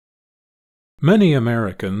Many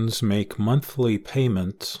Americans make monthly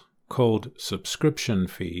payments, called subscription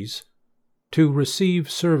fees, to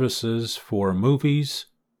receive services for movies,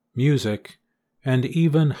 music, and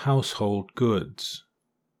even household goods.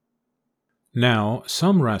 Now,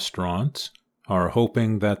 some restaurants are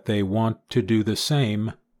hoping that they want to do the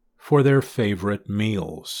same for their favorite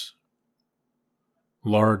meals.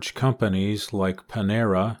 Large companies like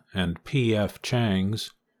Panera and P.F.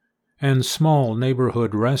 Chang's and small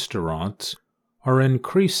neighborhood restaurants are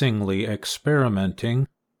increasingly experimenting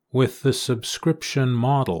with the subscription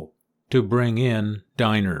model to bring in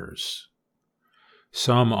diners.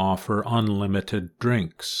 Some offer unlimited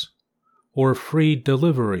drinks or free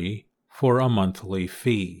delivery for a monthly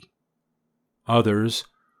fee. Others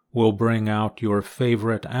will bring out your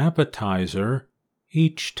favorite appetizer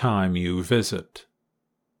each time you visit.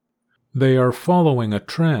 They are following a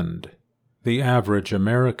trend. The average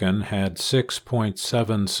American had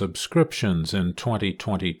 6.7 subscriptions in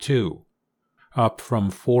 2022, up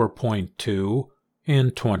from 4.2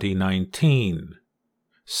 in 2019,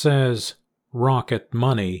 says Rocket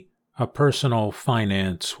Money, a personal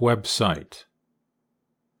finance website.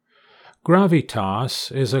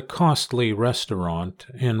 Gravitas is a costly restaurant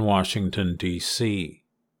in Washington, D.C.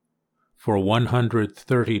 For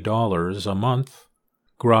 $130 a month,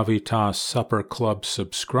 Gravitas Supper Club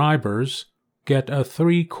subscribers get a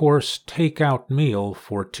 3-course takeout meal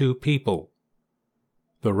for 2 people.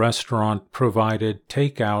 The restaurant provided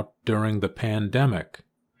takeout during the pandemic,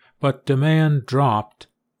 but demand dropped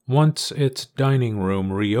once its dining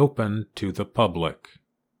room reopened to the public.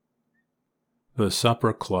 The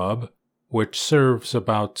Supper Club, which serves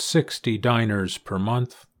about 60 diners per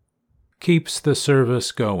month, keeps the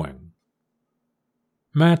service going.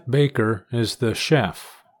 Matt Baker is the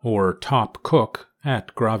chef, or top cook,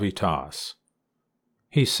 at Gravitas.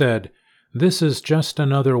 He said, "This is just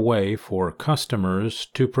another way for customers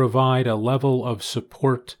to provide a level of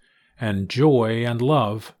support and joy and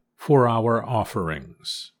love for our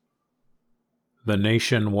offerings." The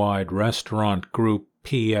nationwide restaurant group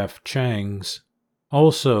P.F. Chang's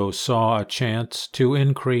also saw a chance to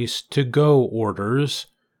increase to-go orders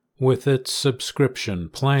with its subscription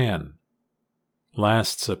plan.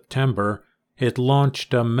 Last September, it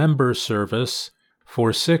launched a member service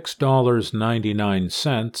for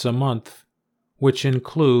 $6.99 a month, which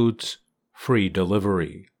includes free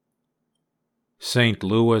delivery. St.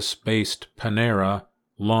 Louis-based Panera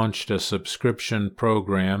launched a subscription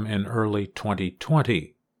program in early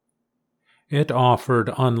 2020. It offered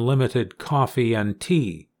unlimited coffee and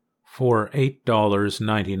tea for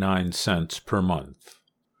 $8.99 per month.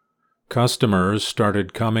 Customers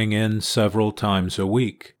started coming in several times a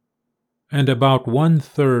week, and about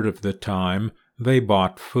 1/3 of the time they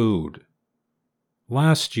bought food.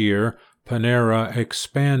 Last year, Panera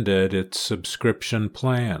expanded its subscription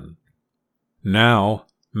plan. Now,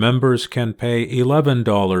 members can pay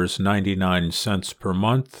 $11.99 per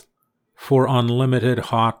month for unlimited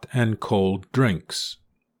hot and cold drinks.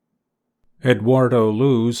 Eduardo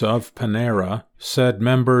Luz of Panera said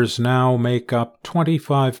members now make up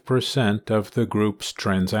 25% of the group's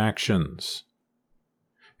transactions.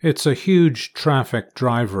 "It's a huge traffic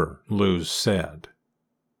driver," Luz said.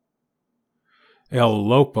 El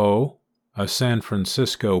Lopo, a San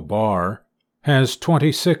Francisco bar, has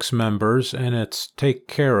 26 members in its Take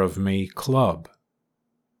Care of Me club.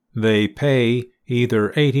 They pay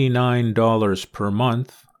either $89 per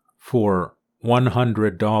month for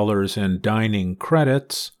 $100 in dining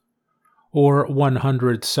credits or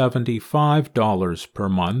 $175 per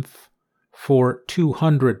month for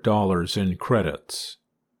 $200 in credits.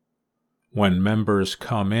 When members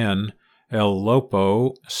come in, El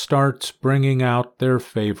Lopo starts bringing out their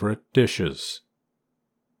favorite dishes.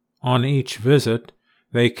 On each visit,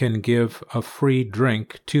 they can give a free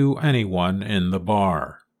drink to anyone in the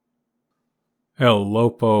bar. El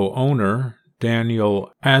Lopo owner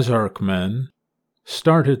Daniel Azarkman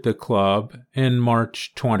started the club in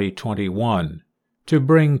March 2021 to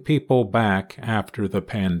bring people back after the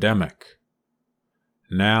pandemic.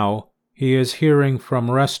 Now, he is hearing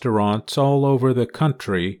from restaurants all over the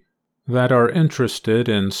country that are interested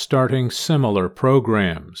in starting similar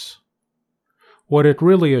programs. What it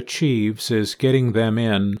really achieves is getting them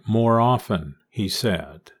in more often, he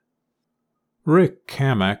said. Rick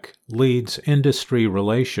Kamek leads industry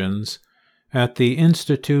relations at the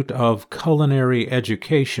Institute of Culinary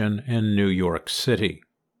Education in New York City.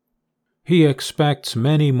 He expects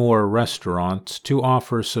many more restaurants to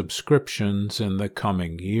offer subscriptions in the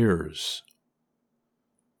coming years.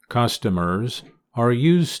 Customers are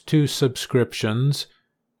used to subscriptions,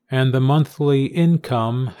 and the monthly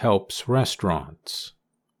income helps restaurants.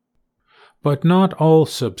 But not all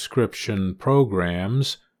subscription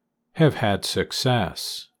programs have had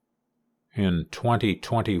success. In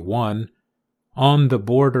 2021, On the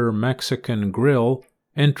Border Mexican Grill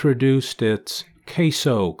introduced its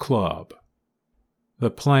Queso Club. The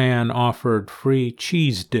plan offered free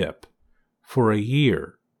cheese dip for a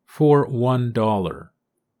year for $1.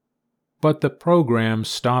 But the program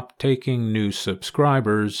stopped taking new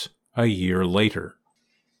subscribers a year later.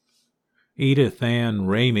 Edith Ann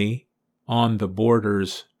Ramey, On the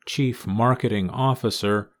Border's chief marketing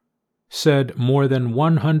officer, said more than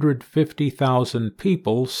 150,000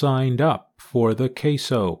 people signed up for the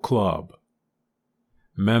Queso Club.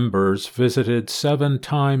 Members visited 7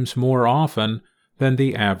 times more often than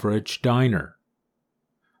the average diner.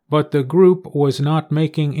 But the group was not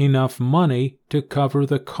making enough money to cover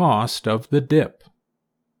the cost of the dip.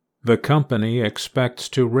 The company expects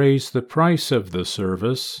to raise the price of the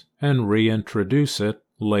service and reintroduce it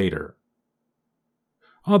later.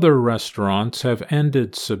 Other restaurants have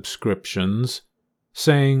ended subscriptions,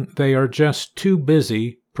 saying they are just too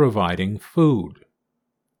busy providing food.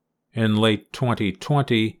 In late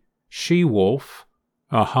 2020, She-Wolf,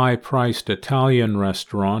 a high-priced Italian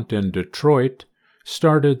restaurant in Detroit,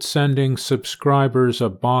 started sending subscribers a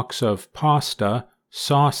box of pasta,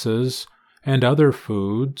 sauces, and other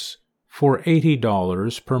foods for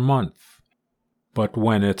 $80 per month. But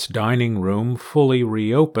when its dining room fully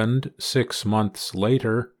reopened 6 months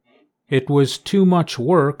later, it was too much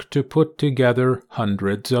work to put together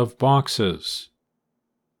hundreds of boxes.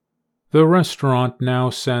 The restaurant now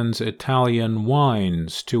sends Italian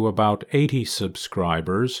wines to about 80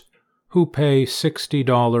 subscribers who pay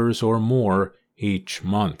 $60 or more each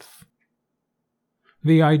month.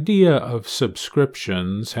 The idea of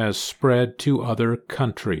subscriptions has spread to other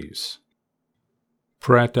countries.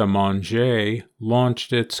 Pret a Manger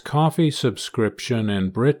launched its coffee subscription in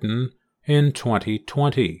Britain in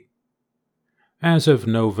 2020. As of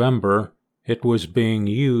November, it was being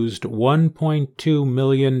used 1.2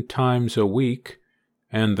 million times a week,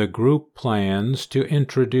 and the group plans to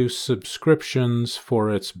introduce subscriptions for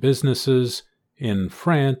its businesses in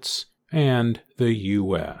France and the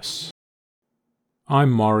U.S. I'm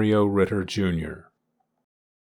Mario Ritter, Jr.